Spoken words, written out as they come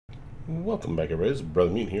Welcome back, everybody. This is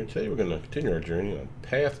Brothermutant here. Today we're going to continue our journey on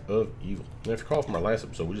Path of Evil. Now, if you recall from our last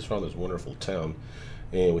episode, we just found this wonderful town,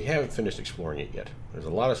 and we haven't finished exploring it yet. There's a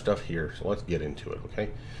lot of stuff here, so let's get into it, okay?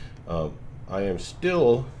 I am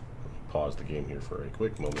still... Pause the game here for a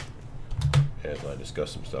quick moment as I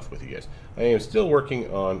discuss some stuff with you guys. I am still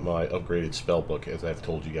working on my upgraded spell book, as I've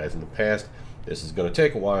told you guys in the past. This is going to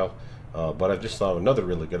take a while, but I've just thought of another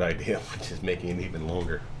really good idea, which is making it even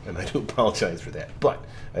longer, and I do apologize for that. But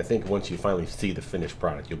I think once you finally see the finished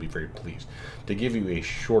product, you'll be very pleased. To give you a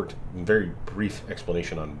short, very brief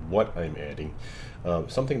explanation on what I'm adding,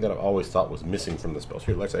 something that I've always thought was missing from the spells.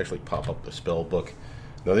 Here, let's actually pop up the spell book.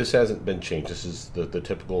 Now, this hasn't been changed. This is the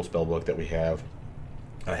typical spell book that we have.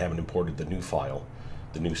 I haven't imported the new file,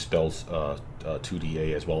 the new spells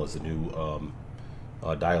 2DA, as well as the new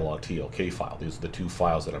dialogue TLK file. These are the two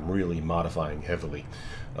files that I'm really modifying heavily.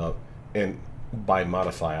 And by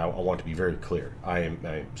modify, I want to be very clear. I'm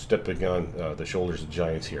stepping on the shoulders of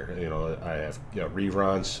giants here. You know, I have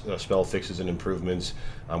reruns, spell fixes and improvements.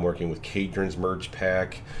 I'm working with Carcarin's merge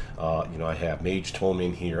pack. You know, I have Mage Tome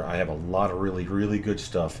in here. I have a lot of really good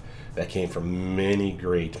stuff that came from many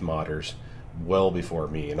great modders well before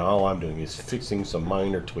me, and all I'm doing is fixing some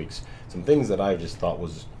minor tweaks, some things that I just thought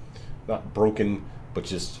was not broken, but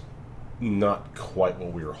just not quite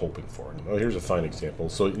what we were hoping for. Oh, here's a fine example.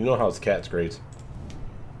 So you know how it's cat's grace,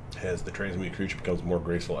 as the transmuted creature becomes more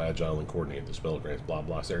graceful, agile, and coordinated, the spell grants blah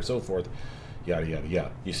blah, so so forth, yada yada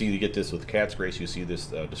yada. You see, you get this with cat's grace. You see this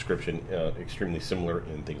description extremely similar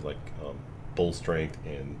in things like bull strength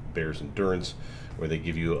and bear's endurance, where they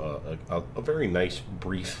give you a very nice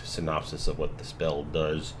brief synopsis of what the spell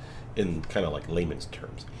does in kind of like layman's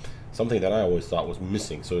terms. Something that I always thought was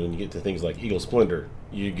missing. So when you get to things like Eagle Splendor,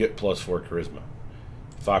 you get +4 charisma.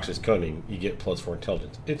 Fox's Cunning, you get +4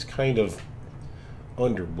 intelligence. It's kind of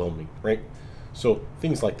underwhelming, right? So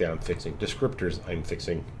things like that I'm fixing. Descriptors I'm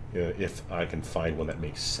fixing, if I can find one that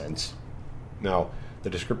makes sense. Now, the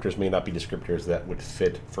descriptors may not be descriptors that would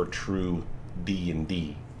fit for true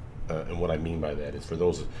D&D. And what I mean by that is, for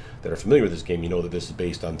those that are familiar with this game, you know that this is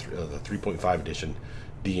based on the 3.5 edition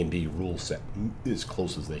D&D rule set, as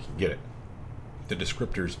close as they can get it. The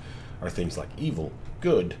descriptors are things like evil,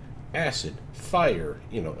 good, acid, fire,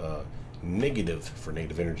 negative for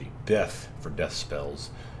negative energy, death for death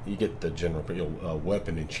spells. You get the general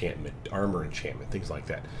weapon enchantment, armor enchantment, things like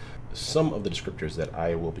that. Some of the descriptors that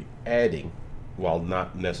I will be adding, while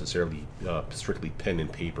not necessarily strictly pen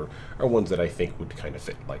and paper, are ones that I think would kind of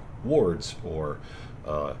fit, like wards or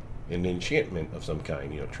an enchantment of some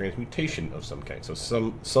kind, transmutation of some kind. So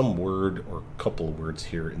some word or couple of words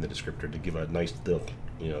here in the descriptor to give a nice look.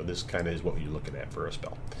 This kind of is what you're looking at for a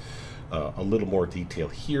spell. A little more detail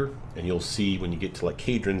here, and you'll see when you get to like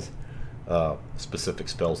Carcarin's specific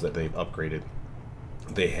spells that they've upgraded,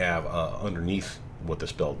 they have underneath what the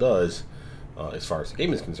spell does. As far as the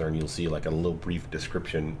game is concerned, you'll see like a little brief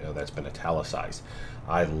description that's been italicized.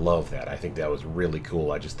 I love that. I think that was really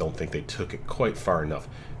cool. I just don't think they took it quite far enough.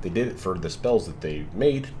 They did it for the spells that they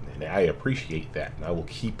made, and I appreciate that, and I will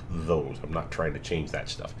keep those. I'm not trying to change that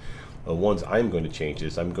stuff. The ones I'm going to change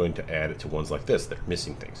is I'm going to add it to ones like this that are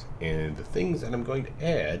missing things. And the things that I'm going to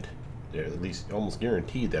add, at least almost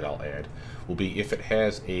guaranteed that I'll add, will be if it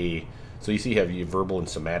has a... So you see, you have your verbal and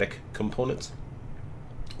somatic components.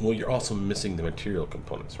 Well, you're also missing the material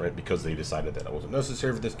components, right? Because they decided that it wasn't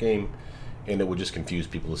necessary for this game, and it would just confuse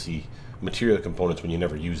people to see material components when you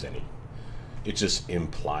never use any. It's just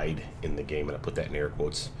implied in the game, and I put that in air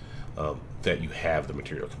quotes, that you have the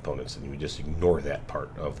material components, and you just ignore that part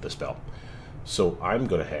of the spell. So I'm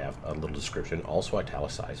going to have a little description, also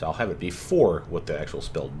italicized. I'll have it before what the actual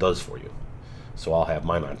spell does for you. So I'll have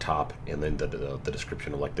mine on top, and then the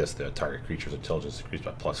description of like this: the target creature's intelligence increased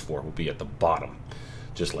by +4 will be at the bottom,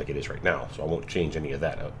 just like it is right now. So I won't change any of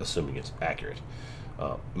that, assuming it's accurate.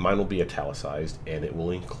 Mine will be italicized, and it will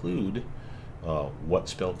include what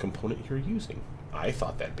spell component you're using. I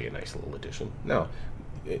thought that'd be a nice little addition. Now,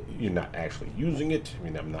 you're not actually using it. I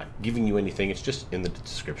mean, I'm not giving you anything. It's just in the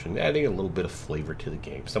description, adding a little bit of flavor to the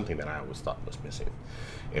game, something that I always thought was missing.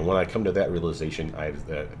 And when I come to that realization, I've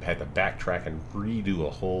had to backtrack and redo a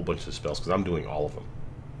whole bunch of spells, because I'm doing all of them.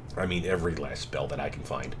 I mean, every last spell that I can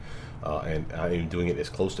find. And I'm doing it as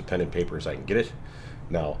close to pen and paper as I can get it.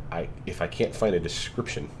 Now, if I can't find a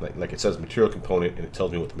description, like it says material component, and it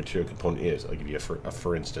tells me what the material component is, I'll give you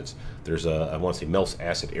for instance. There's I want to say Mel's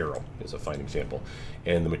Acid Arrow is a fine example.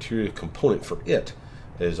 And the material component for it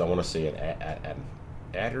is, I want to say, an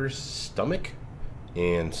adder's stomach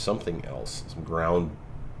and something else, some ground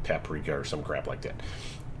paprika or some crap like that.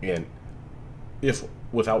 And if,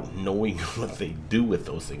 without knowing what they do with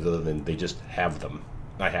those things, other than they just have them,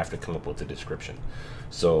 I have to come up with a description.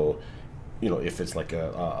 So, you know, if it's like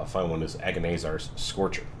a final one is Agonizar's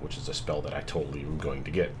Scorcher, which is a spell that I totally am going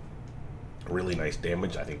to get. Really nice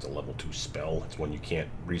damage. I think it's a level 2 spell. It's one you can't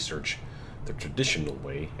research the traditional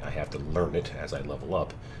way. I have to learn it as I level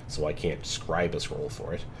up, so I can't scribe a scroll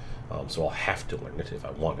for it. So I'll have to learn it if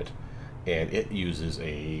I want it. And it uses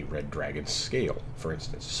a red dragon scale, for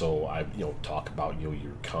instance. So I, talk about, you're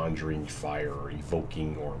conjuring fire or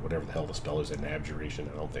evoking or whatever the hell the spell is, an abjuration.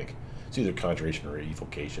 I don't think it's either conjuration or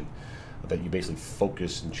evocation. That you basically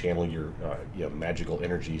focus and channel your magical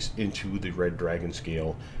energies into the red dragon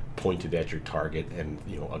scale, pointed at your target, and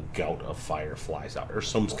a gout of fire flies out, or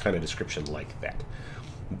some kind of description like that.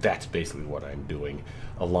 That's basically what I'm doing,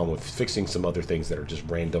 along with fixing some other things that are just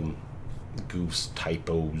random goofs,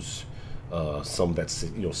 typos. Some that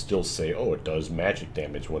still say, oh, it does magic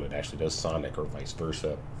damage when it actually does sonic, or vice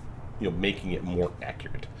versa. Making it more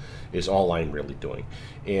accurate is all I'm really doing.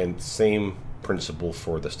 And same principle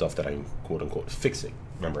for the stuff that I'm quote-unquote fixing.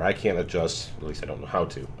 Remember, I can't adjust, at least I don't know how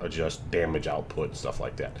to, adjust damage output and stuff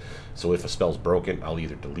like that. So if a spell's broken, I'll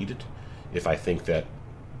either delete it. If I think that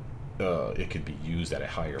it could be used at a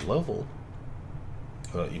higher level,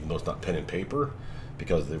 even though it's not pen and paper,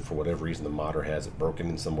 because for whatever reason the modder has it broken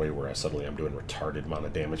in some way where suddenly I'm doing retarded amount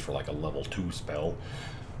of damage for like a level 2 spell,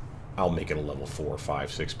 I'll make it a level 4,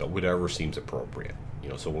 5, 6 spell, whatever seems appropriate.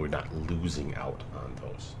 So we're not losing out on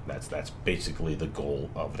those. That's basically the goal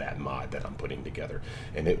of that mod that I'm putting together.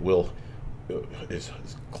 And it will, as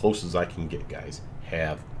close as I can get, guys,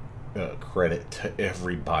 have credit to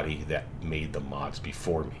everybody that made the mods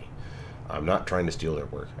before me. I'm not trying to steal their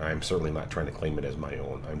work. I'm certainly not trying to claim it as my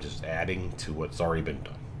own. I'm just adding to what's already been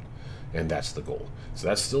done. And that's the goal. So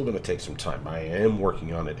that's still going to take some time. I am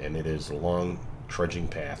working on it, and it is a long, trudging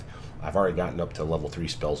path. I've already gotten up to level 3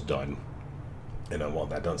 spells done. And well,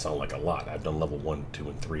 that doesn't sound like a lot. I've done level 1, 2,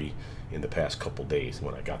 and 3 in the past couple days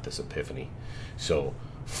when I got this epiphany. So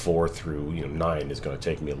 4 through 9 is going to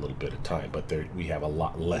take me a little bit of time. But we have a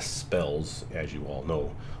lot less spells, as you all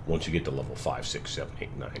know, once you get to level 5, 6, 7,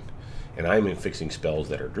 8, 9. And I'm in fixing spells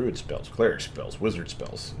that are druid spells, cleric spells,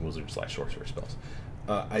 wizard/sorcerer spells.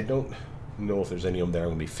 I don't know if there's any of them that I'm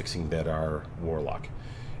going to be fixing that are warlock.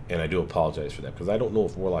 And I do apologize for that, because I don't know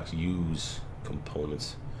if warlocks use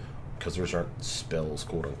components, because theirs aren't spells,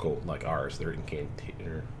 quote-unquote, like ours. They're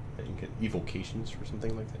evocations or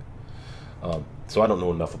something like that. So I don't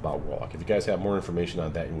know enough about warlock. If you guys have more information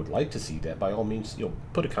on that and would like to see that, by all means,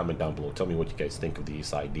 put a comment down below. Tell me what you guys think of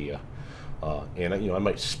this idea. And I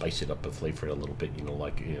might spice it up and flavor it a little bit.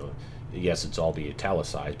 Yes, it's all be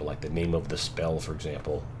italicized, but like the name of the spell, for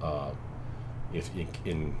example, if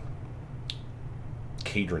in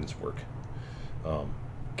Carcarin's work,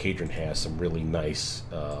 Carcarin has some really nice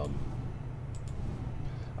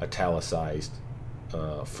italicized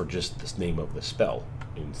for just this name of the spell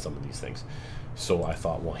in some of these things. So I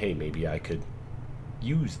thought, well, hey, maybe I could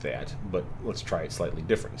use that, but let's try it slightly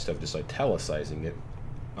different. Instead of just italicizing it,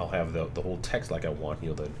 I'll have the whole text like I want,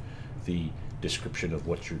 the description of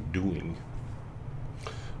what you're doing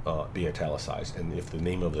be italicized. And if the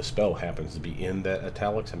name of the spell happens to be in that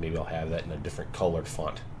italics, and maybe I'll have that in a different colored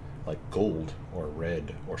font, like gold or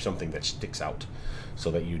red or something that sticks out,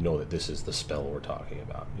 so that you know that this is the spell we're talking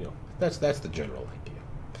about. That's the general idea.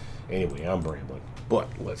 Anyway, I'm rambling, but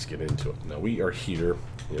let's get into it. Now we are here,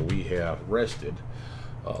 we have rested.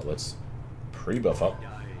 Let's pre-buff up.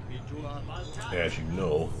 As you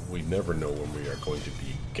know, we never know when we are going to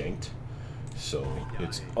be ganked, so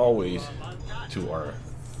it's always to our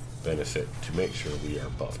benefit to make sure we are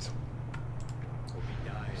buffed.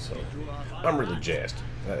 So I'm really jazzed.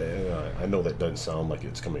 I know that doesn't sound like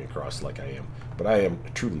it's coming across like I am, but I am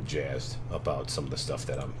truly jazzed about some of the stuff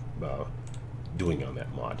that I'm doing on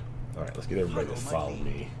that mod. Alright, let's get everybody to follow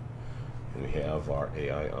me. And we have our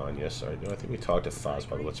AI on. Yes, I think we talked to Foz,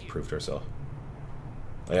 but let's prove to ourselves.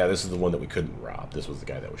 Oh, yeah, this is the one that we couldn't rob. This was the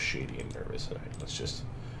guy that was shady and nervous. All right, let's just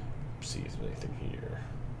see if there's anything here.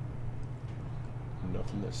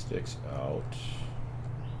 Nothing that sticks out.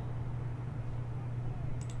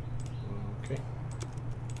 Okay.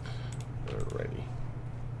 Alrighty.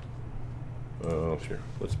 Oh, sure.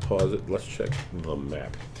 Let's pause it. Let's check the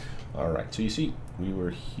map. Alright, so you see, we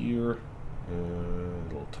were here. A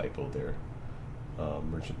little typo there.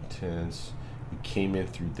 Merchant Tents. We came in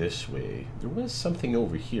through this way. There was something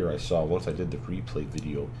over here I saw once I did the replay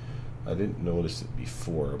video. I didn't notice it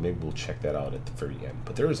before. Maybe we'll check that out at the very end.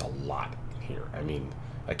 But there is a lot here. I mean,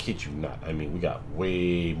 I kid you not. I mean, we got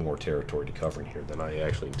way more territory to cover in here than I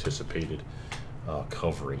actually anticipated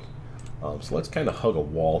covering. So let's kind of hug a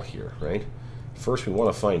wall here, right? First, we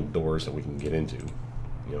want to find doors that we can get into.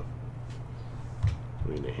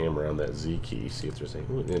 We need to hammer on that Z key, see if there's any.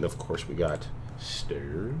 Ooh, and of course we got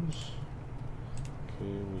stairs.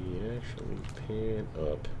 Can we actually pan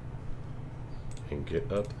up and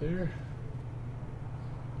get up there?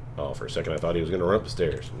 Oh, for a second I thought he was going to run up the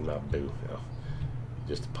stairs. Not boo. No.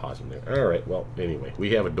 Just pause him there. Alright, well, anyway,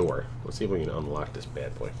 we have a door. Let's see if we can unlock this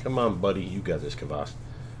bad boy. Come on, buddy, you got this, Kavas.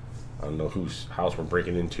 I don't know whose house we're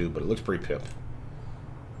breaking into, but it looks pretty pimp.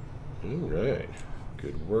 Alright.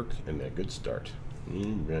 Good work and a good start.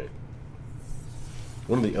 Alright.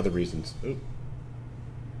 One of the other reasons...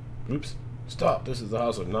 Oops. Stop. This is the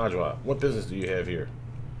house of Najwa. What business do you have here?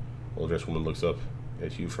 Old-dressed woman looks up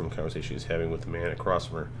at you from a conversation she's having with the man across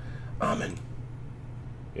from her. Amen.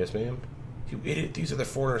 Yes, ma'am? You idiot. These are the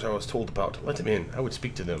foreigners I was told about. Let them in. I would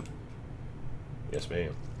speak to them. Yes,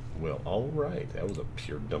 ma'am. Well, alright. That was a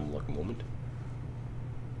pure dumb luck moment.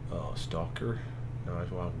 Oh, stalker.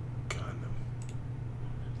 Najwa gun them.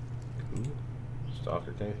 Cool.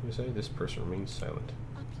 Stalker, can you say? This person remains silent.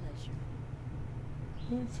 A pleasure.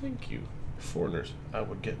 Oh, thank you. Foreigners, I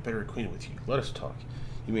would get better acquainted with you. Let us talk.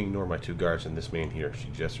 You may ignore my two guards and this man here. She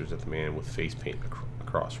gestures at the man with face paint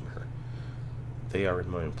across from her. They are in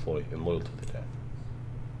my employ and loyal to the death.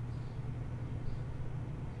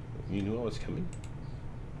 You knew I was coming?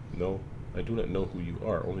 No, I do not know who you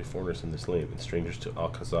are. Only foreigners in this land and strangers to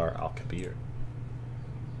Alcazar Al-Kabir.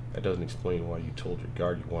 That doesn't explain why you told your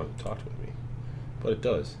guard you wanted to talk with me. But it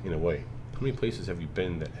does, in a way. How many places have you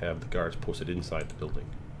been that have the guards posted inside the building?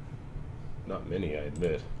 Not many, I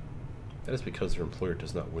admit. That is because their employer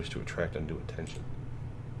does not wish to attract undue attention.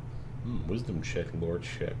 Wisdom check, Lord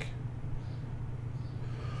check.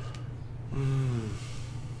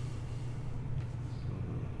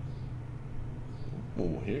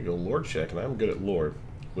 Oh, here you go, Lord check, and I'm good at lore.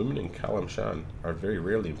 Women in Kalimshan are very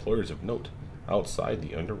rarely employers of note outside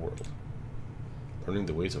the underworld. Learning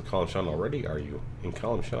the ways of Kalimshan already, are you? In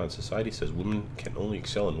Kalimshan, society says women can only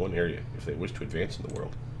excel in one area if they wish to advance in the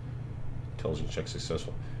world. Intelligence check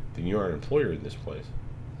successful. Then you are an employer in this place.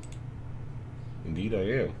 Indeed I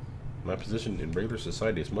am. My position in regular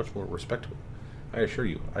society is much more respectable. I assure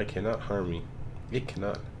you, it cannot harm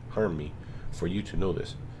me for you to know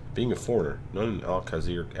this. Being a foreigner, none in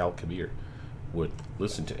Al-Kabir would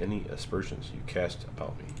listen to any aspersions you cast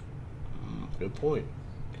about me. Good point.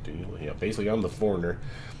 Continue. Yeah, basically I'm the foreigner.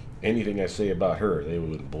 Anything I say about her, they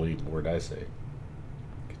wouldn't believe a word I say.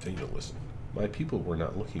 Continue to listen. My people were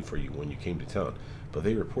not looking for you when you came to town, but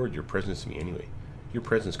they reported your presence to me anyway. Your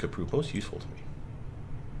presence could prove most useful to me.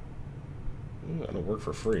 I don't work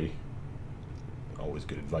for free. Always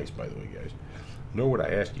good advice, by the way, guys. Nor would I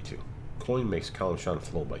ask you to. Coin makes Kalimshan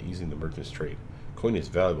flow by easing the merchant's trade. Coin is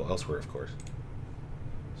valuable elsewhere, of course.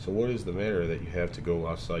 So what is the matter that you have to go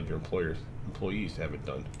outside your employees to have it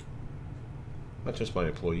done? Not just my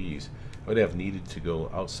employees. I would have needed to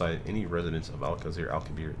go outside any residents of Alcazar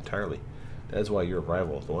Al-Kabir entirely. That is why your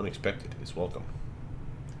arrival, though unexpected, is welcome.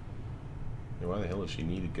 And why the hell does she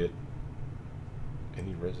need to get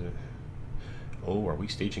any resident? Oh, are we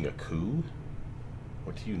staging a coup?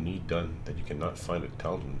 What do you need done that you cannot find a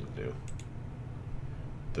townsman to do?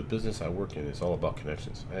 The business I work in is all about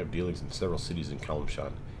connections. I have dealings in several cities in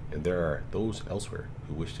Kalimshan, and there are those elsewhere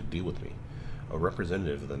who wish to deal with me. A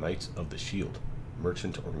representative of the Knights of the Shield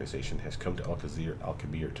merchant organization has come to Alcazar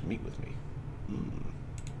Al-Kabir to meet with me.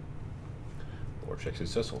 Lord check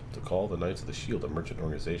successful. To call the Knights of the Shield a merchant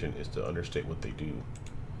organization is to understate what they do.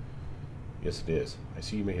 Yes, it is. I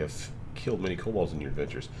see you may have killed many kobolds in your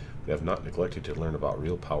adventures, but have not neglected to learn about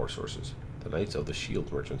real power sources. The Knights of the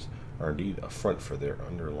Shield merchants are indeed a front for their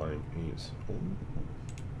underlying aims. Oh,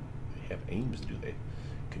 they have aims, do they?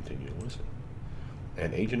 Continue to listen.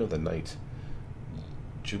 An agent of the Knights,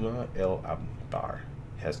 Juma el-Abdar,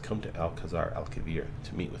 has come to Alcazar Al-Kabir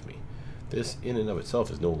to meet with me. This, in and of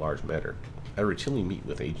itself, is no large matter. I routinely meet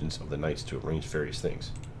with agents of the Knights to arrange various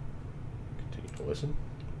things. Continue to listen.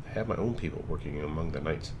 I have my own people working among the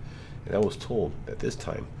Knights, and I was told that this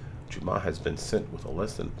time Juma has been sent with a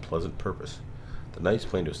less than pleasant purpose. The Knights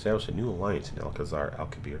plan to establish a new alliance in Alcazar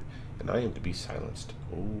Al-Kabir, and I am to be silenced.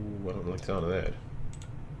 Oh, I don't like the sound of that.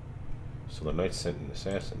 So the Knights sent an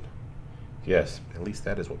assassin. Yes, at least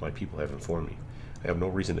that is what my people have informed me. I have no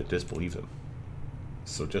reason to disbelieve them.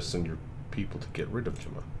 So just send your people to get rid of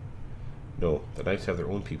Juma. No, the Knights have their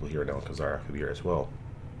own people here in Alcazar Al-Kabir as well.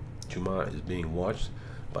 Juma is being watched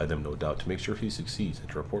by them, no doubt, to make sure he succeeds and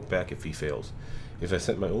to report back if he fails. If I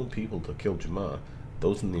sent my own people to kill Juma,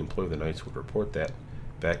 those in the employ of the Knights would report that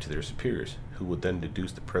back to their superiors, who would then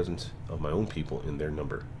deduce the presence of my own people in their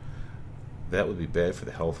number. That would be bad for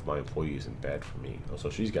the health of my employees and bad for me. Oh, so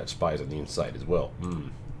she's got spies on the inside as well.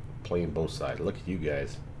 Playing both sides. Look at you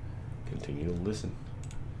guys. Continue to listen.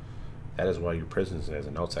 That is why your presence as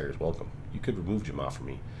an outsider is welcome. You could remove Jama from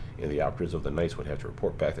me, and the operatives of the Knights would have to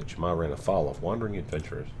report back that Jama ran afoul of wandering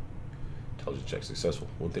adventurers. Intelligence check successful.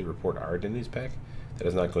 Won't they report our identities back? That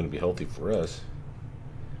is not going to be healthy for us.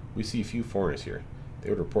 We see few foreigners here. They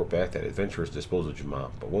would report back that adventurers dispose of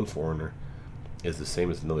Jama, but one foreigner is the same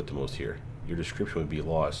as another to most here. Your description would be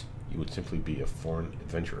lost. You would simply be a foreign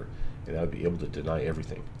adventurer, and I would be able to deny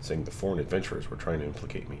everything, saying the foreign adventurers were trying to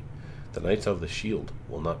implicate me. The Knights of the Shield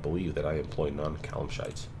will not believe that I employ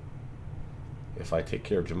non-Kalimshites. If I take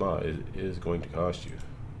care of Jama, it is going to cost you.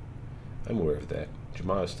 I'm aware of that.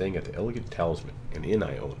 Jama is staying at the Elegant Talisman, an inn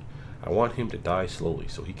I own. I want him to die slowly,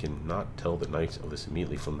 so he cannot tell the Knights of this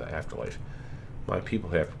immediately from the afterlife. My people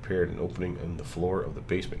have prepared an opening in the floor of the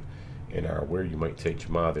basement, and are aware you might take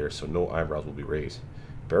Jama there, so no eyebrows will be raised.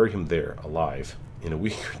 Bury him there, alive. In a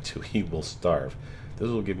week or two he will starve. This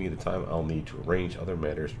will give me the time I'll need to arrange other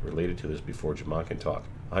matters related to this before Jama can talk.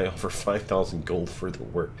 I offer 5,000 gold for the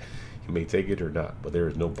work. You may take it or not, but there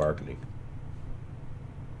is no bargaining.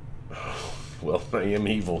 Well, I am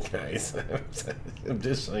evil, guys. I'm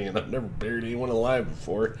just saying, I've never buried anyone alive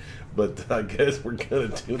before, but I guess we're gonna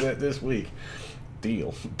do that this week.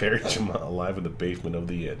 Deal. Bury Jama alive in the basement of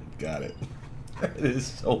the inn. Got it. That is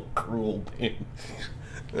so cruel, man.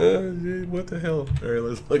 What the hell? Alright,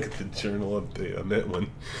 let's look at the journal update on that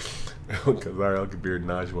one. Khazar Al-Kabir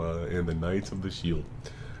Najwa and the Knights of the Shield.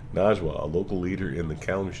 Najwa, a local leader in the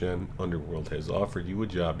Kalimshan underworld, has offered you a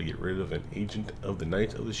job to get rid of an agent of the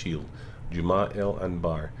Knights of the Shield, Juma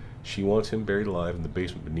el-Anbar. She wants him buried alive in the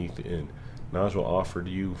basement beneath the inn. Najwa offered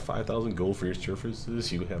you 5,000 gold for your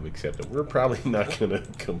services. You have accepted. We're probably not going to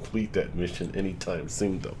complete that mission anytime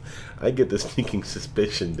soon, though. I get the sneaking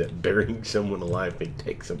suspicion that burying someone alive may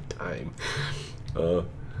take some time.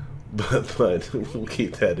 But we'll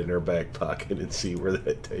keep that in our back pocket and see where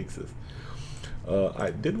that takes us.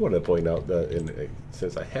 I did want to point out that,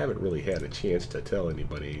 since I haven't really had a chance to tell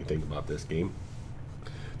anybody anything about this game,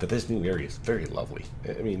 that this new area is very lovely.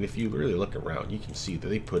 I mean, if you really look around, you can see that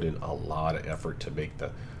they put in a lot of effort to make the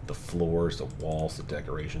floors, the walls, the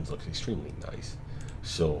decorations look extremely nice.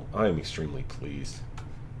 So I'm extremely pleased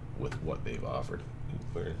with what they've offered.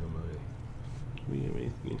 Where am I?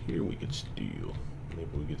 In here we could steal. Maybe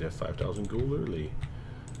we get that 5,000 gold early.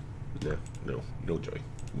 No joy.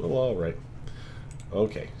 Well, all right.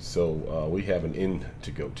 Okay, so we have an inn to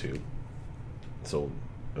go to. So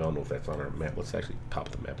I don't know if that's on our map. Let's actually pop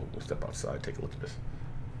the map. We'll step outside, take a look at this.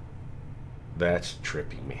 That's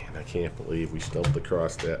trippy, man. I can't believe we stumbled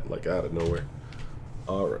across that like out of nowhere.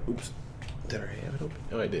 Alright, oops. Did I have it open?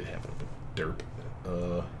 Oh, I did have it open.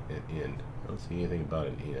 Derp. An inn. I don't see anything about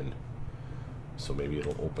an inn. So maybe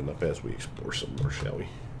it'll open up as we explore some more, shall we?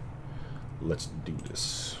 Let's do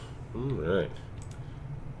this. Alright.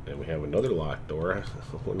 And we have another locked door. I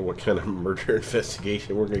wonder what kind of murder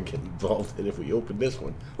investigation we're going to get involved in if we open this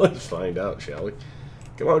one. Let's find out, shall we?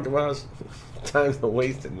 Come on. Time's not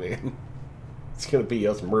wasted, man. It's going to be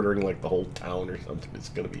us murdering like the whole town or something. It's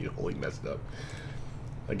going to be wholly messed up.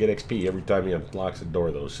 I get XP every time he unlocks the door,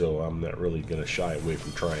 though, so I'm not really going to shy away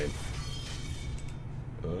from trying.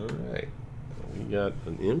 Alright. We got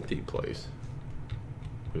an empty place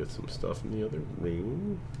with some stuff in the other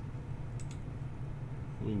room.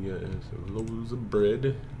 We got some loaves of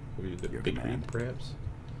bread. We got the bakery, perhaps.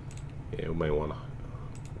 Yeah, we might want to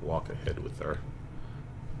walk ahead with our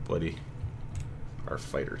buddy, our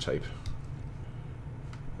fighter type.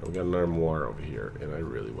 We got an armoire over here, and I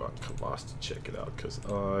really want Kavas to check it out, because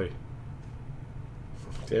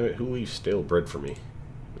damn it, who leaves stale bread for me?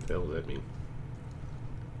 What the hell does that mean?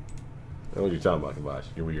 I know what you're talking about, Kavas.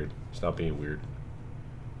 You're weird. Stop being weird.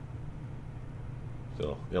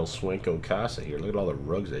 So, El Swanko Casa here. Look at all the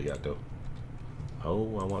rugs they got, though.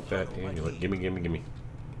 Oh, I want that amulet. Gimme.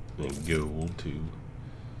 And gold, too.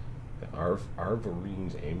 The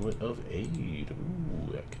Arvarine's Amulet of Aid.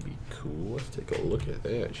 Ooh, that could be cool. Let's take a look at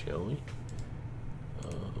that, shall we?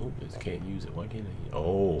 Oh, this can't use it. Why can't I?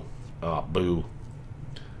 Oh, boo.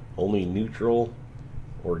 Only neutral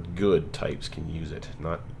or good types can use it,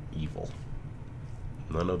 not evil.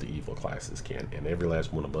 None of the evil classes can, and every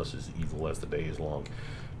last one of us is evil as the day is long.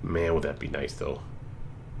 Man, would that be nice, though.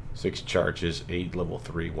 6 charges, 8 level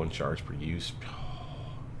 3, 1 charge per use.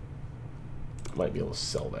 Might be able to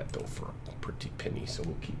sell that, though, for a pretty penny, so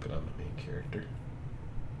we'll keep it on the main character.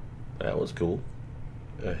 That was cool.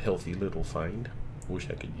 A healthy little find. Wish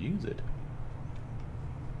I could use it.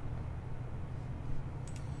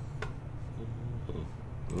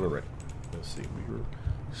 Alright, let's see. We were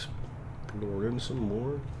exploring some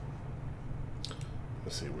more.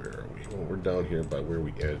 Let's see, where are we? Well, we're down here by where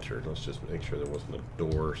we entered. Let's just make sure there wasn't a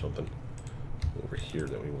door or something. over here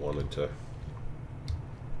that we wanted to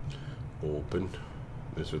open.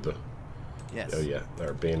 These are the Yes. oh yeah, our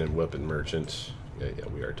abandoned weapon merchants. Yeah,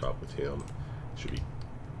 we are talking with him. Should be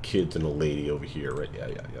kids and a lady over here, right?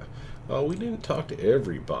 Yeah. Oh, we didn't talk to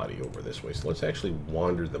everybody over this way, so let's actually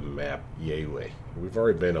wander the map yay way. We've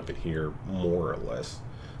already been up in here, more or less.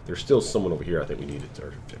 There's still someone over here I think we needed to,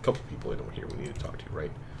 or a couple people in over here we need to talk to,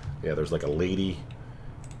 right? Yeah, there's like a lady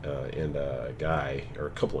and a guy, or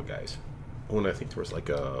a couple of guys. Oh, and I think there was like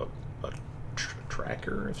a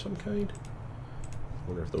tracker of some kind. I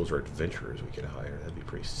wonder if those are adventurers we could hire. That'd be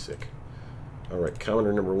pretty sick. Alright,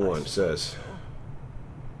 commenter number 1 says,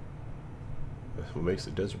 what makes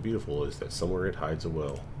the desert beautiful is that somewhere it hides a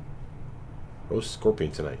well. Roast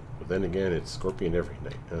scorpion tonight, but then again it's scorpion every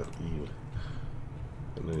night. Ew.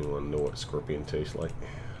 And then you want to know what scorpion tastes like.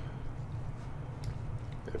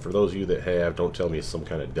 And for those of you that have, don't tell me it's some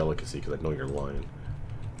kind of delicacy, because I know you're lying.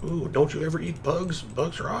 Ooh, don't you ever eat bugs?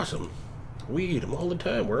 Bugs are awesome. We eat them all the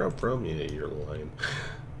time where I'm from. Yeah, you're lying.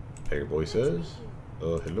 Tiger Boy says,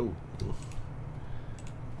 hello.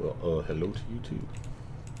 Well, hello to you too.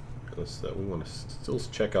 Let's, we want to still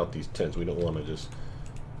check out these tents. We don't want to just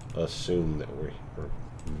assume that we're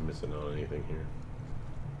missing out on anything here.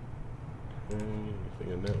 Okay,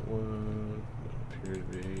 anything in that one? Don't appear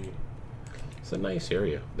to be. It's a nice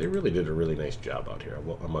area. They really did a really nice job out here.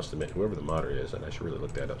 I must admit, whoever the modder is, and I should really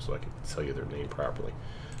look that up so I can tell you their name properly.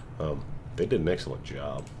 They did an excellent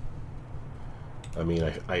job. I mean,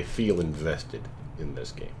 I feel invested in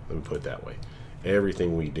this game. Let me put it that way.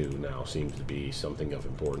 Everything we do now seems to be something of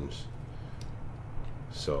importance.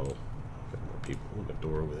 So, got more people in the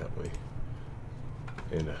door over that way.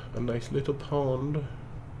 And a nice little pond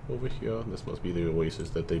over here. This must be the oasis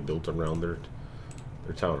that they built around their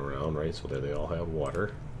town around, right? So that they all have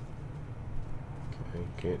water. Okay,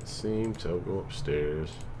 can't seem to go upstairs.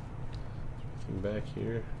 Anything back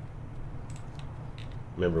here?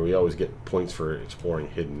 Remember, we always get points for exploring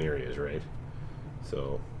hidden areas, right?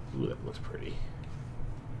 So, ooh, that looks pretty.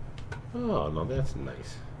 Oh, no, that's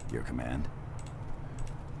nice. Your command.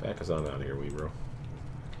 Back us on out of here, wee bro.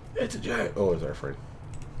 It's a giant. Oh, it's our friend.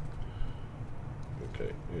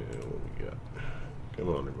 Okay, yeah, what we got? Come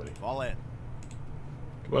on, everybody. Fall in.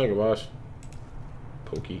 Come on, Gabosh.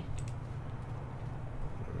 Pokey.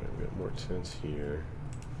 Alright, we got more tents here.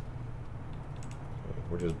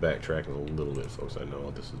 We're just backtracking a little bit, folks. I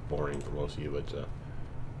know this is boring for most of you, but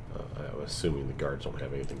I'm assuming the guards don't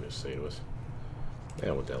have anything to say to us.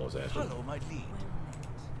 Yeah, what the hell is that? Follow my lead.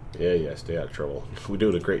 Yeah, stay out of trouble. We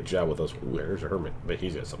do a great job with us. Ooh, there's a hermit, but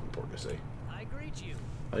he's got something important to say. I greet you.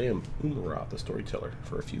 I am Umara, the storyteller.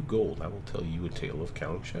 For a few gold, I will tell you a tale of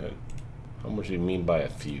Carcarin. How much do you mean by a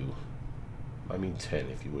few? I mean 10,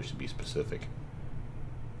 if you wish to be specific.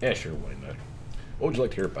 Yeah, sure, why not? What would you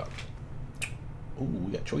like to hear about? Ooh,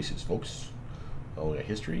 we got choices, folks. Oh, we got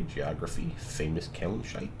history, geography, famous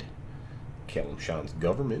Calamshite, Calamshan's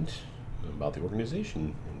government, and about the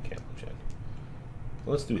organization in Calamshan.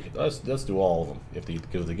 Let's do all of them. If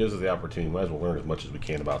it gives us the opportunity, we might as well learn as much as we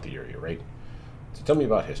can about the area, right? So tell me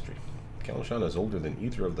about history. Calamshan is older than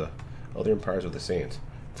either of the other empires of the Sands.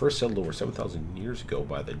 First settled over 7,000 years ago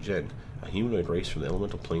by the Gen, a humanoid race from the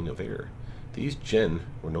elemental plane of air. These Gen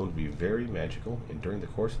were known to be very magical, and during the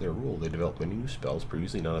course of their rule, they developed many new spells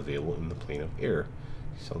previously not available in the plane of air.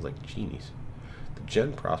 Sounds like genies. The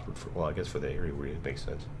Gen prospered for, well, I guess for the area where it makes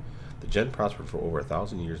sense. The Gen prospered for over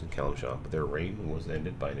 1,000 years in Calamshan, but their reign was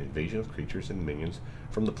ended by an invasion of creatures and minions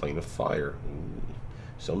from the plane of fire. Ooh.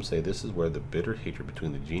 Some say this is where the bitter hatred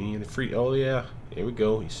between the genie and the free. Oh yeah, here we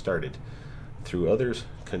go. He started. Through others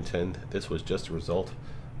contend this was just a result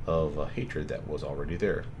of a hatred that was already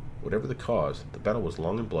there. Whatever the cause, the battle was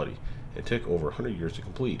long and bloody, and took over 100 years to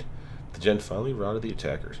complete. The Gen finally routed the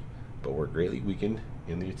attackers, but were greatly weakened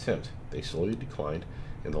in the attempt. They slowly declined,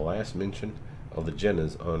 and the last mention of the Gen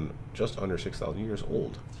is on just under 6,000 years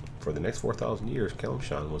old. For the next 4,000 years,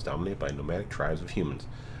 Calamshan was dominated by nomadic tribes of humans.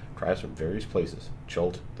 Tribes from various places,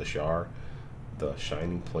 Chult, the Shar, the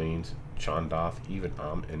Shining Plains, Chandoth, even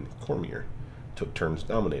Am and Cormier, took turns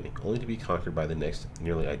dominating, only to be conquered by the next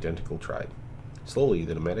nearly identical tribe. Slowly,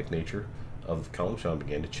 the nomadic nature of Calamshan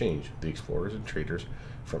began to change. The explorers and traders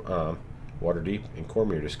from Am, Waterdeep, and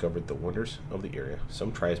Cormier discovered the wonders of the area.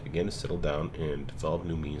 Some tribes began to settle down and develop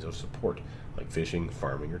new means of support, like fishing,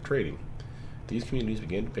 farming, or trading. These communities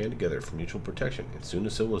began to band together for mutual protection, and soon a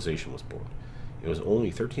civilization was born. It was only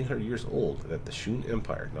 1,300 years old that the Shun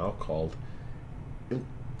Empire, now called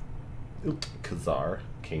Ilkhazar,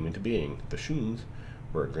 came into being. The Shuns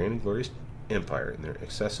were a grand and glorious empire, and their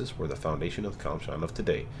excesses were the foundation of the Calamshan of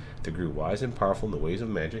today. They grew wise and powerful in the ways of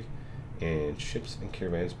magic, and ships and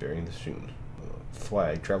caravans bearing the Shun.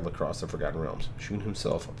 flag traveled across the Forgotten Realms. Shun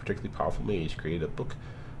himself, a particularly powerful mage, created a book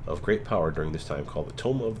of great power during this time called the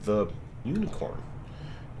Tome of the Unicorn.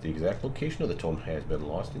 The exact location of the tome has been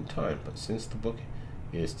lost in time, but since the book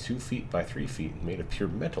is 2 feet by 3 feet and made of pure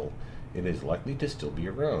metal, it is likely to still be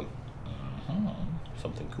around.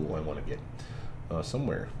 Something cool I want to get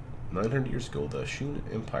somewhere. 900 years ago, the Shun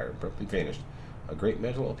Empire abruptly vanished. A great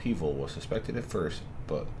magical upheaval was suspected at first,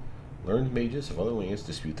 but learned mages of other lands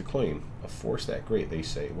dispute the claim. A force that great, they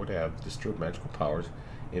say, would have disturbed magical powers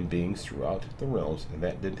in beings throughout the realms, and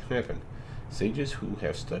that didn't happen. Sages who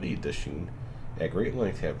have studied the Shun at great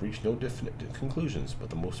length have reached no definite conclusions, but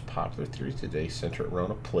the most popular theories today center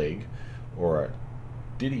around a plague or a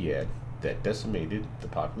didiad that decimated the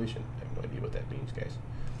population. I have no idea what that means, guys.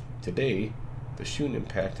 Today, the Shun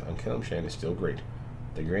impact on Kalimshan is still great.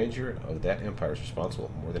 The grandeur of that empire is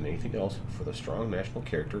responsible, more than anything else, for the strong national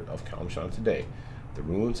character of Kalimshan today. The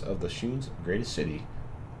ruins of the Shun's greatest city,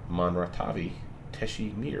 Manratavi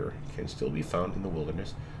Teshi Mir, can still be found in the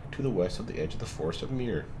wilderness to the west of the edge of the forest of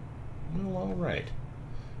Mir. Well, alright.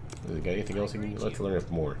 Got anything else? Let's learn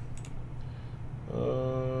more.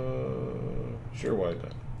 Sure, why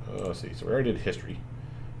not? Let's see. So we already did history.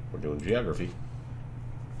 We're doing geography.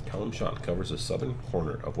 Kalimshan covers the southern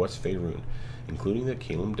corner of West Faerun, including the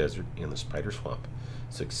Kalim Desert and the Spider Swamp.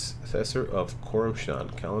 Successor of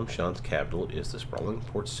Khorramshan, Kalimshan's capital is the sprawling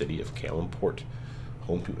port city of Kalim Port,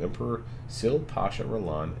 home to Emperor Sil Pasha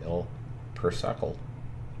Ralan el Persakal,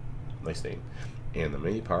 nice name, and the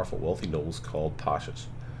many powerful wealthy nobles called Pashas.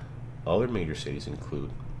 Other major cities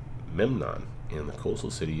include Memnon and the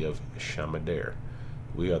coastal city of Shamader.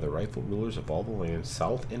 We are the rightful rulers of all the lands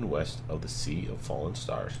south and west of the Sea of Fallen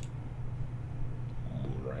Stars.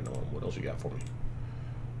 Right on. What else you got for me?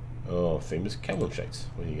 Oh, famous Kalimshites.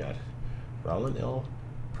 What do you got? Ralan el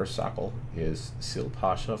Persakal is Sil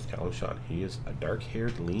Pasha of Kalimshan. He is a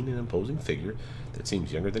dark-haired, lean, and imposing figure that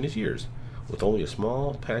seems younger than his years, with only a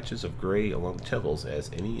small patches of gray along the temples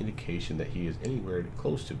as any indication that he is anywhere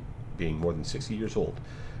close to being more than 60 years old.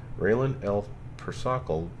 Ralan el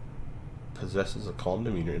Persakal possesses a calm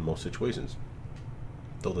demeanor in most situations,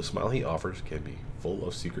 though the smile he offers can be full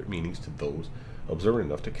of secret meanings to those observant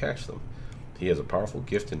enough to catch them. He has a powerful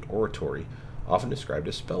gift in oratory, often described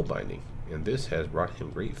as spellbinding, and this has brought him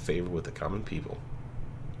great favor with the common people.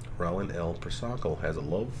 Ralan el Persakal has a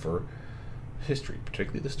love for history,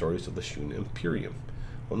 particularly the stories of the Shun Imperium.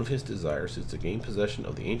 One of his desires is to gain possession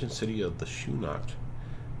of the ancient city of the Shunacht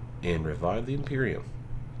and revive the Imperium.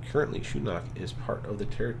 Currently, Shunak is part of the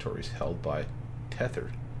territories held by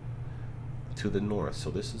Tether to the north, so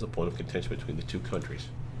this is a point of contention between the two countries.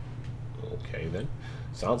 Okay, then.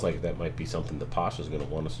 Sounds like that might be something the Pasha is going to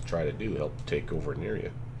want us to try to do, help take over an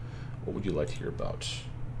area. What would you like to hear about?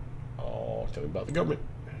 Oh, tell me about the government.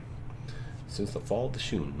 Since the fall of the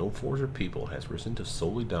Shun, no force or people has risen to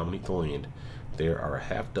solely dominate the land. There are a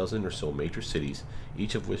half dozen or so major cities,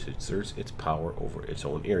 each of which exerts its power over its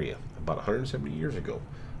own area. About 170 years ago,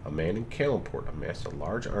 a man in Kalimport amassed a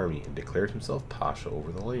large army and declared himself Pasha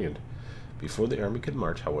over the land. Before the army could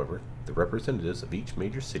march, however, the representatives of each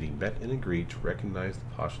major city met and agreed to recognize the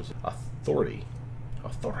Pasha's authorita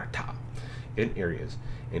in areas,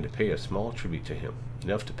 and to pay a small tribute to him,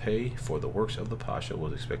 enough to pay for the works of the Pasha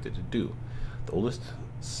was expected to do. The oldest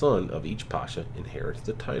son of each Pasha inherits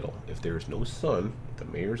the title. If there is no son, the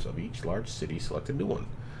mayors of each large city select a new one.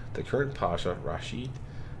 The current Pasha, Rashid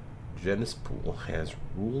Genispool, has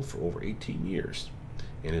ruled for over 18 years,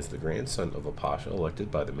 and is the grandson of a Pasha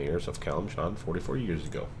elected by the mayors of Kalimshan 44 years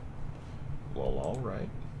ago. Well, alright.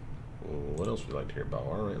 What else would you like to hear about?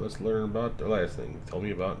 Alright, let's learn about the last thing. Tell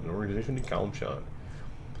me about an organization in Kalimshan.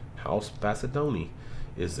 House Bacedoni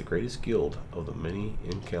is the greatest guild of the many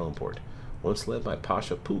in Kalimport. Once led by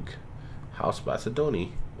Pasha Pook, House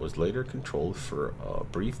Bacedoni was later controlled for a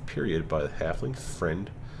brief period by the halfling friend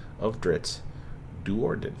of Dritz,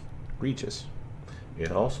 Duorden, Regis.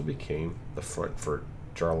 It also became the front for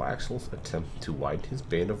Jarlaxle's attempt to widen his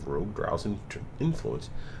band of rogue drows and influence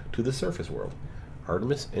to the surface world.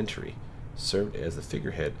 Artemis Entry served as the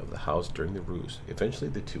figurehead of the house during the ruse. Eventually,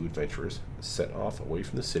 the two adventurers set off away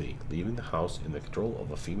from the city, leaving the house in the control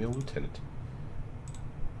of a female lieutenant.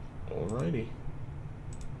 Alrighty.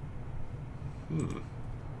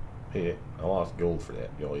 Hey, I lost gold for that.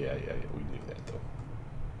 Oh, yeah, we knew that, though.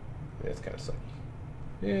 That's kind of sucky.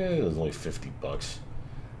 Yeah, it was only 50 bucks.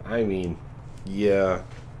 I mean, yeah,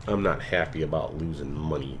 I'm not happy about losing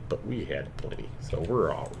money, but we had plenty, so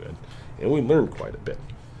we're all good. And we learned quite a bit.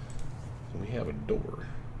 We have a door.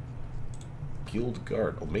 Guild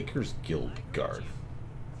Guard. Oh, Maker's Guild Guard.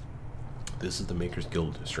 This is the Maker's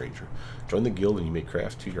Guild, stranger. Join the guild and you may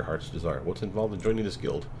craft to your heart's desire. What's involved in joining this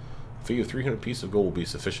guild? A fee of 300 pieces of gold will be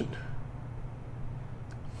sufficient.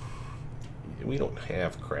 We don't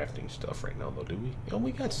have crafting stuff right now, though, do we? Oh,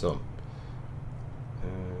 we got some.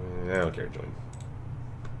 I don't care to join.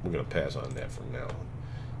 We're going to pass on that for now.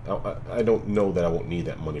 I don't know that I won't need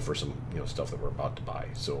that money for some stuff that we're about to buy,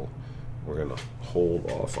 so we're going to hold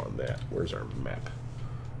off on that. Where's our map?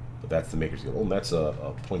 But that's the Maker's Guild. Oh, and that's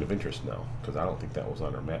a point of interest now, because I don't think that was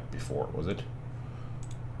on our map before, was it?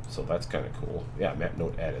 So that's kind of cool. Yeah, map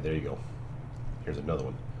note added. There you go. Here's another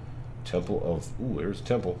one. Temple of... Ooh, there's a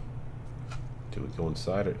temple. Do we go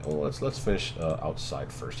inside it? Oh, let's finish outside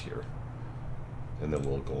first here, and then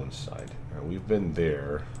we'll go inside. All right, we've been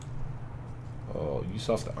there. Oh,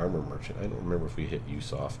 Usoff the armor merchant. I don't remember if we hit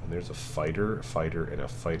Usoff. And there's a fighter, and a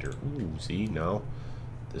fighter. Ooh, see now,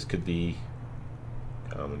 this could be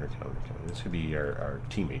common. This could be our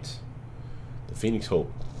teammates. The Phoenix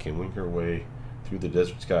Hope can wing her way through the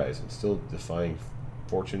desert skies and still defying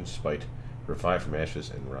fortune's spite, revive from ashes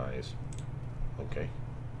and rise. Okay.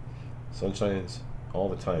 Sun shines all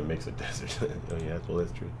the time, makes a desert. Oh yeah, well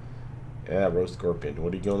that's true. Yeah, roast scorpion.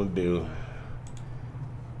 What are you gonna do?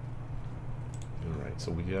 Alright,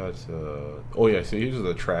 so we got oh yeah, so these are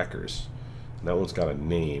the trackers. And that one's got a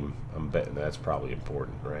name. I'm betting that's probably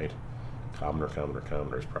important, right? Commoner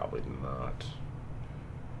is probably not.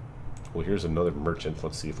 Well, here's another merchant.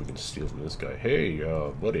 Let's see if we can steal from this guy. Hey,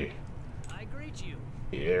 buddy. I greet you.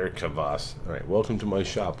 Here, Kavas. Alright, welcome to my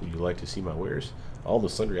shop. Would you like to see my wares? All the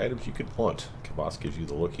sundry items you could want. Kavas gives you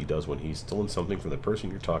the look he does when he's stolen something from the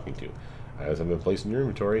person you're talking to. As I've been placed in your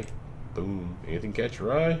inventory. Boom. Anything catch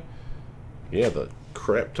your eye? Yeah, the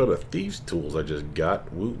crap ton of thieves tools I just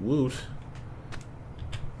got. Woot woot.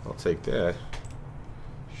 I'll take that.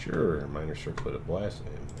 Sure. Minor circlet of blast.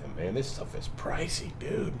 And man, this stuff is pricey,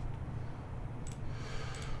 dude.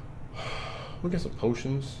 We got some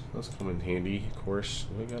potions. Those come in handy, of course.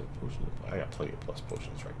 We got potions. I got plenty of plus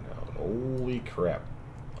potions right now. Holy crap.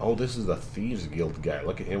 Oh, this is the Thieves Guild guy.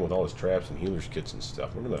 Look at him with all his traps and healer's kits and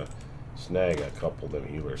stuff. We're gonna snag a couple of them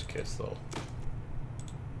healer's kits though.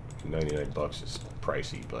 99 bucks is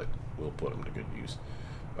pricey, but we'll put them to good use.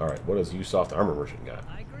 Alright, what does Usoff the armor merchant got?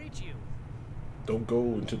 I greet you. Don't go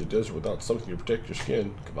into the desert without something to protect your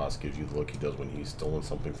skin. Kavas gives you the look he does when he's stolen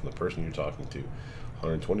something from the person you're talking to.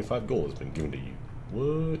 125 gold has been given to you.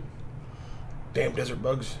 What? Damn desert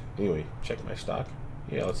bugs. Anyway, check my stock.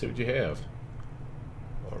 Yeah, let's see what you have.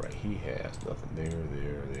 Alright, he has nothing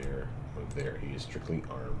there. He is strictly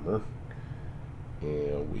armor.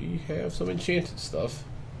 And we have some enchanted stuff.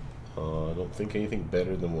 I don't think anything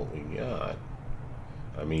better than what we got.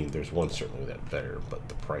 I mean, there's one certainly that's better, but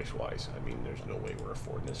the price-wise, I mean, there's no way we're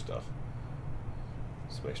affording this stuff.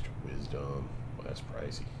 Some extra wisdom. Well, that's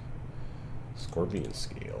pricey. Scorpion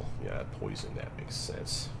scale. Yeah, poison, that makes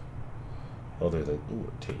sense. Other than, ooh,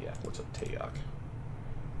 a Tayak. What's a Tayak?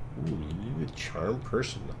 Ooh, you need a charm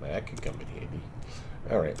person. That could come in handy.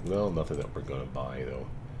 Alright, well, nothing that we're going to buy, though.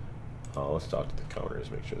 Let's talk to the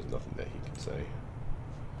counters, make sure there's nothing that he can say.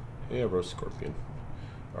 Yeah, roast scorpion.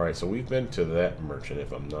 Alright, so we've been to that merchant,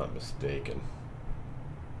 if I'm not mistaken.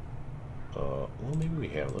 Well, maybe we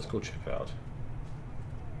haven't. Let's go check it out.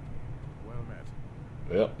 Well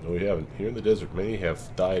met. Yep, no we haven't. Here in the desert, many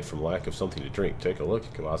have died from lack of something to drink. Take a look.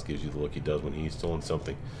 Kavas gives you the look he does when he's stolen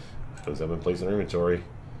something. Items have been placed in our inventory.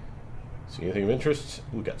 See anything of interest?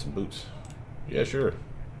 We got some boots. Yeah, sure.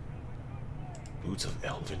 Boots of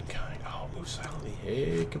elven kind. Oh, move silently.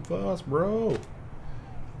 Hey, Kavas, bro.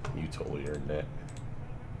 You totally earned that.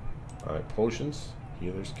 Alright, potions,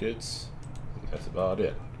 healer's kits, and that's about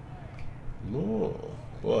it. No,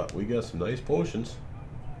 but we got some nice potions.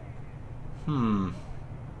 Anything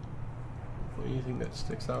that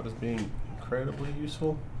sticks out as being incredibly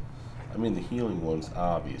useful? I mean, the healing ones,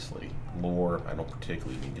 obviously. Lore, I don't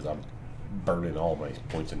particularly need because I'm burning all my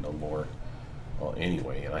points into lore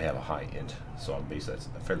anyway, and I have a high int, so I'm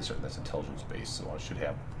fairly certain that's intelligence based, so I should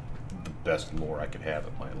have the best lore I could have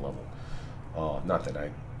at my level. Not that I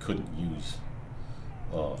couldn't use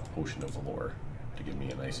Potion of the Lore to give me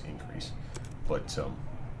a nice increase, but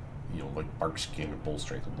you know, like bark skin or bull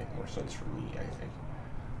strength would make more sense for me, I think.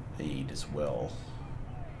 Aid as well.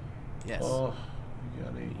 Yes. Oh, you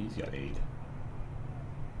got aid. He's got aid.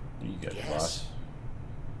 You got boss.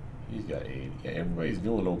 He's got aid. Yeah, everybody's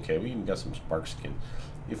doing okay. We even got some spark skin.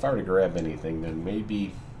 If I were to grab anything, then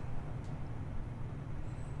maybe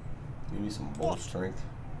some bull strength.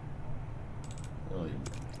 Well,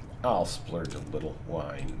 I'll splurge a little.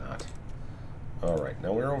 Why not? Alright,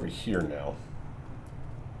 now we're over here now.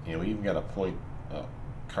 And we even got a point,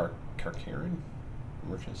 Carcarin?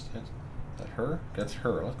 Merchant's tent? That her? That's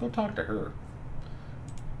her. Let's go talk to her.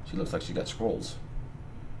 She looks like she got scrolls.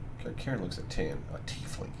 Carcarin looks at Tan, a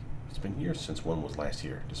tiefling. It's been years since one was last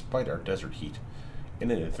here, despite our desert heat.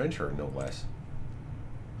 And an adventurer, no less.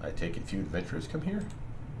 I take it few adventurers come here?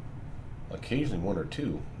 Occasionally one or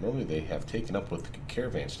two. Normally they have taken up with the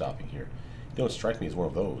caravan stopping here. You don't strike me as one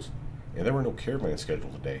of those. And there were no caravans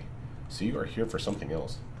scheduled today. So you are here for something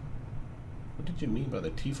else. What did you mean by the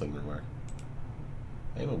tiefling remark?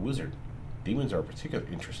 I am a wizard. Demons are a particular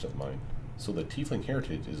interest of mine. So the tiefling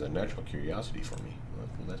heritage is a natural curiosity for me. Well,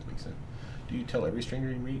 that makes sense. Do you tell every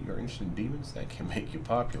stranger you meet you're interested in demons? That can make you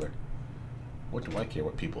popular. What do I care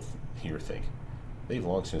what people here think? They've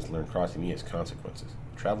long since learned crossing me has consequences.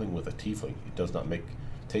 Traveling with a tiefling, it does not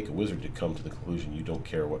take a wizard to come to the conclusion you don't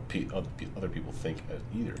care what other people think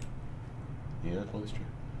either. Yeah, well, that's true.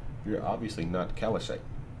 You're obviously not Calishite.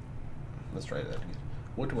 Let's try that again.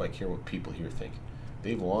 What do I care what people here think?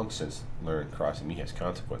 They've long since learned crossing me has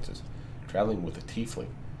consequences. Traveling with a tiefling,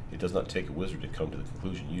 it does not take a wizard to come to the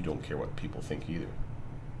conclusion you don't care what people think either.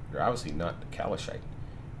 You're obviously not a Calishite,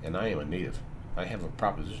 and I am a native. I have a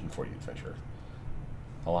proposition for you, adventurer.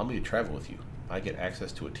 Allow me to travel with you. I get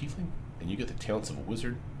access to a tiefling, and you get the talents of a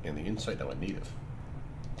wizard and the insight of a native.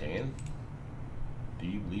 Dan, do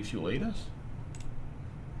you believe she'll aid us?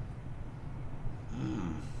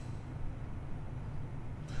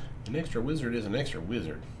 An extra wizard is an extra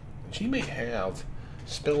wizard, and she may have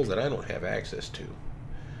spells that I don't have access to.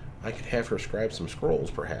 I could have her scribe some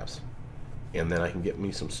scrolls, perhaps, and then I can get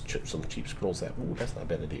me some cheap scrolls. That's not a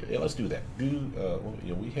bad idea. Yeah, let's do that.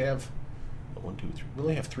 We have 1, 2, 3. We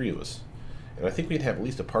only have 3 of us, and I think we'd have at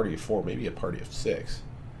least a party of 4, maybe a party of 6,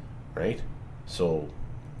 right? So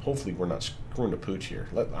hopefully we're not screwing the pooch here.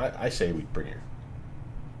 I say we bring her.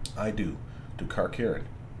 I do. To Carcarin.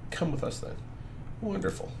 Come with us then.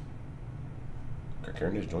 Wonderful.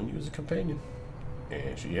 Carcarin has joined you as a companion,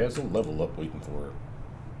 and she has a level up waiting for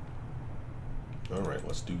her. Alright,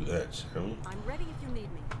 let's do that, shall we? I'm ready if you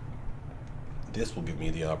need me. This will give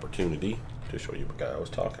me the opportunity to show you the guy I was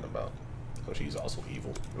talking about. Oh, she's also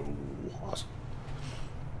evil. Oh, awesome.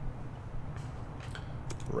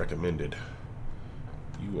 Recommended.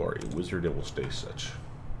 You are a wizard and will stay such.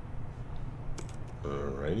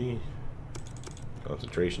 Alrighty.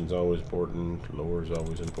 Concentration's always important. Lore's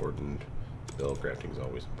always important. Spell crafting's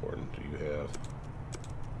always important. Do you have?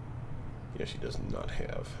 Yeah, she does not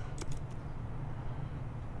have.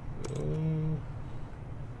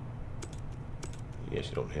 Yes,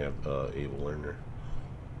 you don't have able learner.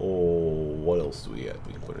 Oh, what else do we have?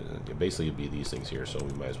 We can put it in. Yeah, basically, it'd be these things here, so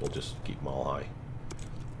we might as well just keep them all high.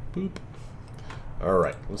 Boop. All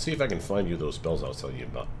right, let's see if I can find you those spells I was telling you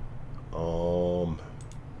about. Oh,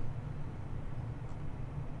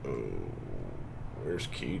 where's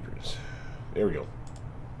Cadres? There we go.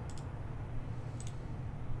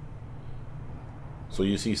 So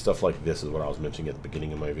you see stuff like this is what I was mentioning at the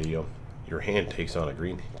beginning of my video. Your hand takes on a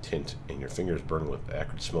green tint and your fingers burn with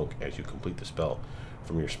acrid smoke as you complete the spell.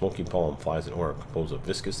 From your smoking palm flies an aura composed of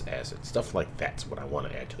viscous acid. Stuff like that's what I want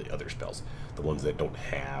to add to the other spells. The ones that don't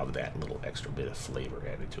have that little extra bit of flavor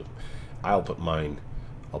added to them. I'll put mine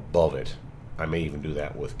above it. I may even do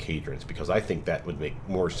that with Cadrins because I think that would make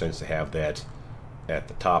more sense to have that at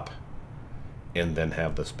the top and then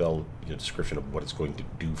have the spell description of what it's going to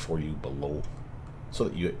do for you below. So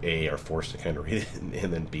that you, A, are forced to kind of read it,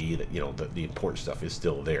 and then B, that, the important stuff is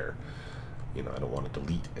still there. I don't want to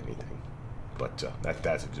delete anything. But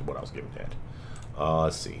that's what I was getting at.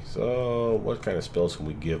 Let's see. So, what kind of spells can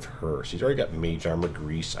we give her? She's already got Mage Armor,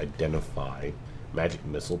 Grease, Identify, Magic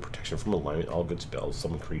Missile, Protection from Alignment, all good spells.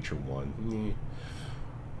 Summon Creature 1.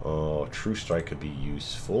 True Strike could be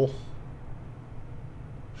useful.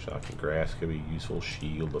 Shocking Grasp could be useful.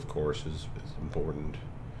 Shield, of course, is important.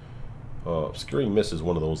 Obscuring Mist is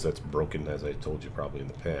one of those that's broken, as I told you probably in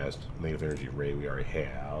the past. Negative Energy Ray we already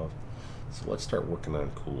have. So let's start working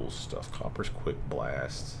on cool stuff. Copper's Quick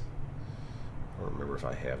Blast. I don't remember if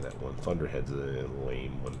I have that one. Thunderhead's a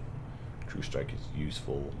lame one. True Strike is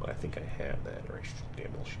useful, but I think I have that, or I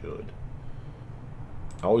damn well should.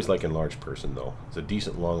 I always like Enlarged Person, though. It's a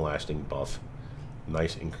decent, long-lasting buff.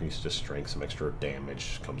 Nice increase to strength. Some extra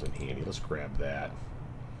damage comes in handy. Let's grab that.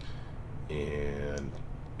 And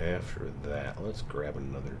after that, let's grab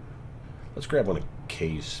another. Let's grab one of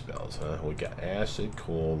K's spells, huh? We got Acid,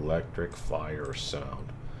 Cold, Electric, Fire,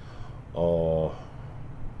 Sound. Oh.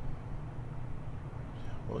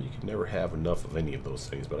 Well, you can never have enough of any of those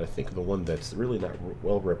things, but I think the one that's really not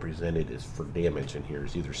well represented is for damage in here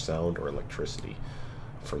is either Sound or Electricity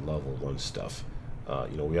for level 1 stuff.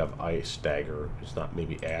 We have Ice Dagger. It's not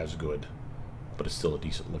maybe as good, but it's still a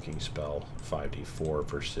decent looking spell. 5d4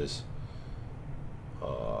 versus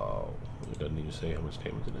It doesn't even say how much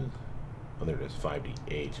damage it is. Oh, there it is,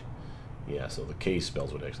 5d8. Yeah, so the K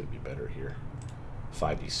spells would actually be better here.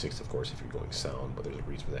 5d6, of course, if you're going sound, but there's a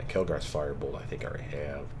reason for that. Kelgar's Firebolt, I think I already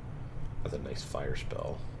have. That's a nice fire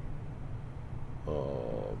spell.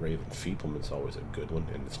 Raven Feeblement's always a good one,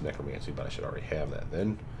 and it's Necromancy, but I should already have that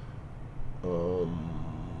then.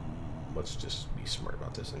 Let's just be smart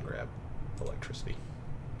about this and grab Electricity.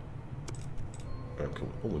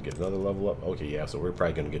 We'll get another level up. Okay, yeah, so we're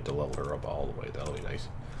probably going to get to level her up all the way. That'll be nice.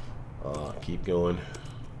 Keep going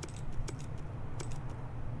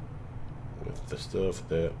with the stuff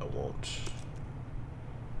that I want.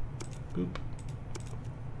 Boop.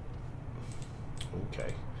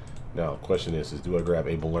 Okay. Now, the question is do I grab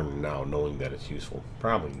Able Learner now, knowing that it's useful?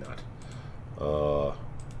 Probably not.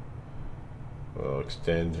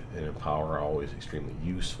 Extend and Empower are always extremely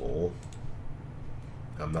useful.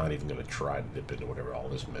 I'm not even going to try to dip into whatever all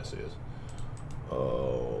this mess is.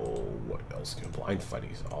 What else? Blind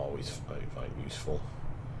Fighting is always I find useful.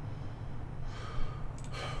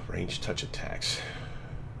 Range touch attacks.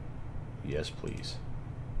 Yes, please.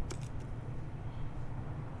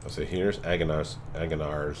 I'll say here's Agonar's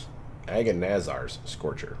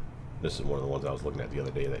Scorcher. This is one of the ones I was looking at the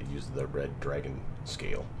other day that used the red dragon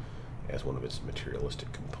scale as one of its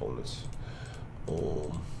materialistic components.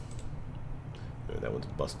 That one's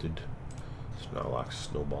busted. Snarlock,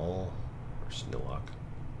 Snowball, or Snillock.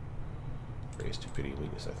 Ray of Stupidity,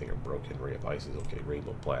 Weakness, I think are broken. Ray of Ice is okay.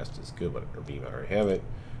 Rainbow Blast is good, but or Beam, I already have it.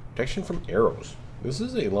 Protection from Arrows. This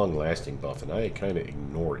is a long-lasting buff, and I kind of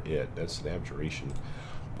ignored it. That's an abjuration.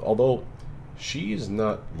 Although, she is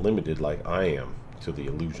not limited like I am to the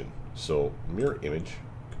illusion. So, Mirror Image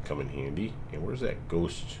could come in handy. And where's that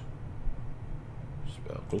ghost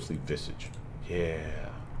spell? Ghostly Visage. Yeah,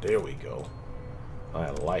 there we go. I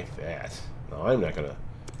like that. Now, I'm not going to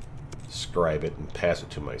scribe it and pass it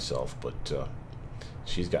to myself, but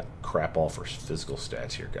she's got crap all for physical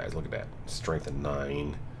stats here, guys. Look at that. Strength of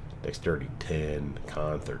 9, Dexterity 10,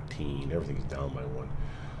 Con 13. Everything's down by 1.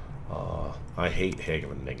 I hate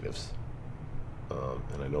Hageman negatives.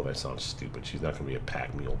 And I know that sounds stupid. She's not going to be a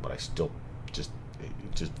pack mule, but I still it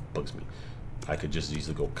just bugs me. I could just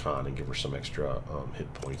easily go Con and give her some extra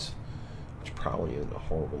hit points, which probably isn't a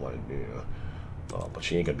horrible idea. But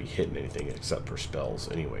she ain't going to be hitting anything except for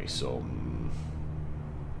spells anyway, so...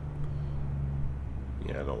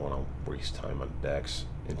 yeah, I don't want to waste time on Dex.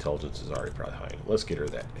 Intelligence is already probably high. Let's get her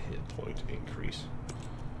that hit point increase.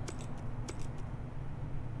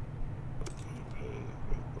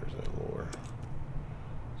 Where's that lore?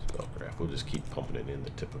 Spellcraft. We'll just keep pumping it in the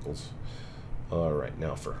typicals. Alright,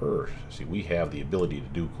 now for her, see, we have the ability to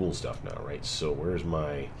do cool stuff now, right? So where's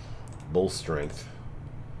my Bull Strength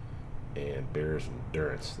and Bear's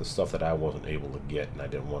Endurance? The stuff that I wasn't able to get and I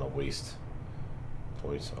didn't want to waste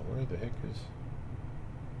points on. Where the heck is...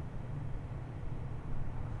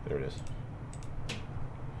 there it is.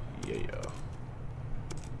 Yeah.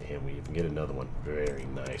 And we even get another one. Very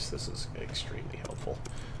nice. This is extremely helpful.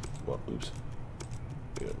 Well, oops.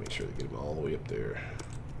 We gotta make sure to get them all the way up there.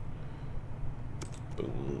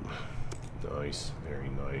 Boom. Nice. Very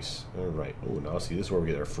nice. Alright. Oh, now see, this is where we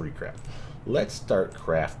get our free crap. Let's start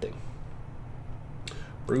crafting.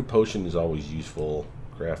 Brew Potion is always useful.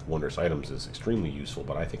 Craft Wondrous Items is extremely useful,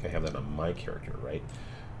 but I think I have that on my character, right?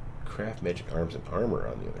 Craft Magic Arms and Armor,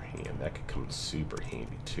 on the other hand, that could come super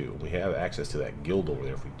handy too. We have access to that guild over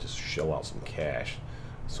there if we just shell out some cash.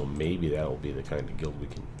 So maybe that'll be the kind of guild we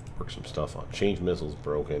can work some stuff on. Change Missiles,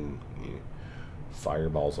 broken. Yeah.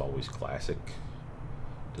 Fireball's always classic.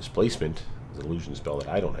 Displacement is an illusion spell that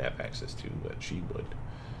I don't have access to, but she would.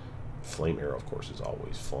 Flame Arrow, of course, is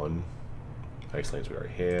always fun. Ice Lance we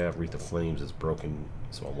already have. Wreath of Flames is broken,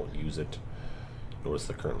 so I won't use it. Notice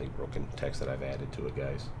the currently broken text that I've added to it,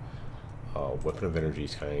 guys. Weapon of Energy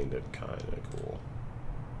is kind of cool.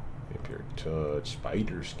 Vampiric Touch.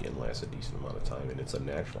 Spider Skin lasts a decent amount of time, and it's a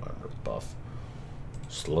natural armor buff.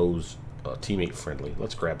 Slows teammate friendly.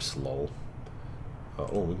 Let's grab Slow.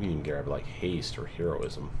 Oh, we can even grab like Haste or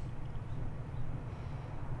Heroism.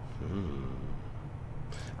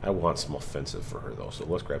 I want some offensive for her though, so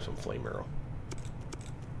let's grab some Flame Arrow.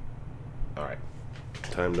 Alright.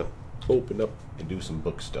 Time to open up and do some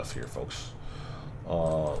book stuff here, folks.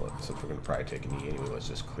 Since we're going to probably take a knee anyway, let's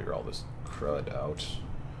just clear all this crud out.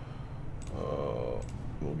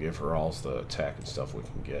 We'll give her all the attack and stuff we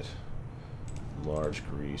can get. Large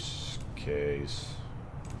Grease case.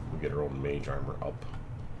 We'll get her own Mage Armor up.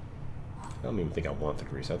 I don't even think I want the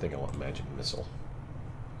Grease. I think I want Magic Missile.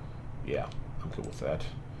 Yeah, I'm good with that.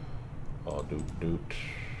 Doot.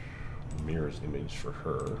 Mirror's Image for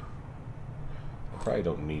her. probably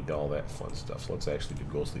don't need all that fun stuff. So let's actually do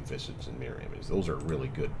ghostly visage and mirror image. Those are really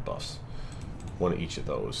good buffs. One of each of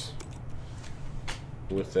those.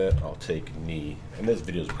 With that, I'll take knee. And this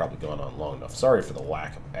video's probably gone on long enough. Sorry for the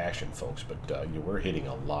lack of action, folks, but we're hitting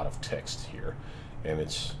a lot of text here, and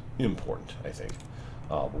it's important, I think.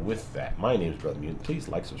 But with that, my name is Brothermutant. Please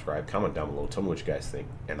like, subscribe, comment down below, tell me what you guys think,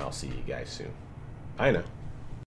 and I'll see you guys soon. Bye now.